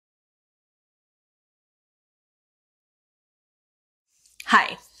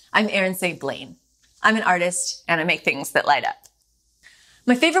Hi, I'm Erin Blaine. I'm an artist and I make things that light up.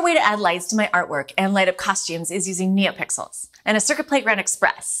 My favorite way to add lights to my artwork and light up costumes is using NeoPixels and a circuit plate run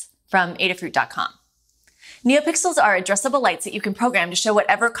express from Adafruit.com. NeoPixels are addressable lights that you can program to show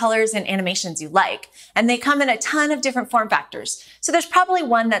whatever colors and animations you like, and they come in a ton of different form factors, so there's probably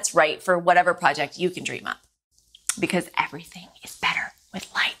one that's right for whatever project you can dream up. Because everything is better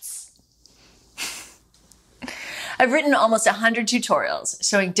with lights. I've written almost 100 tutorials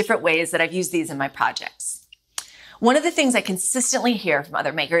showing different ways that I've used these in my projects. One of the things I consistently hear from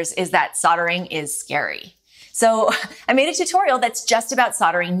other makers is that soldering is scary. So I made a tutorial that's just about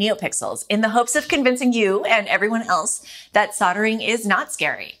soldering NeoPixels in the hopes of convincing you and everyone else that soldering is not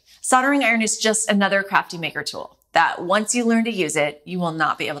scary. Soldering iron is just another crafty maker tool that once you learn to use it, you will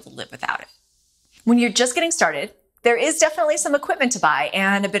not be able to live without it. When you're just getting started, there is definitely some equipment to buy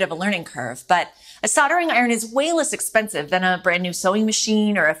and a bit of a learning curve, but a soldering iron is way less expensive than a brand new sewing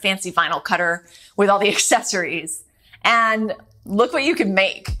machine or a fancy vinyl cutter with all the accessories. And look what you can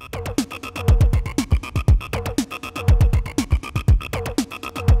make.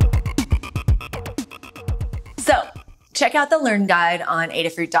 So check out the Learn Guide on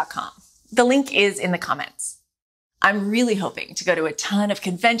Adafruit.com. The link is in the comments. I'm really hoping to go to a ton of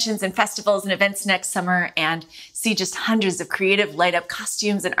conventions and festivals and events next summer and see just hundreds of creative light up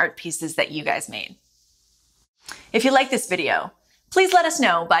costumes and art pieces that you guys made. If you like this video, please let us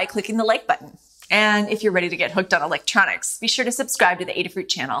know by clicking the like button. And if you're ready to get hooked on electronics, be sure to subscribe to the Adafruit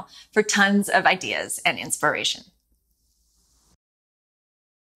channel for tons of ideas and inspiration.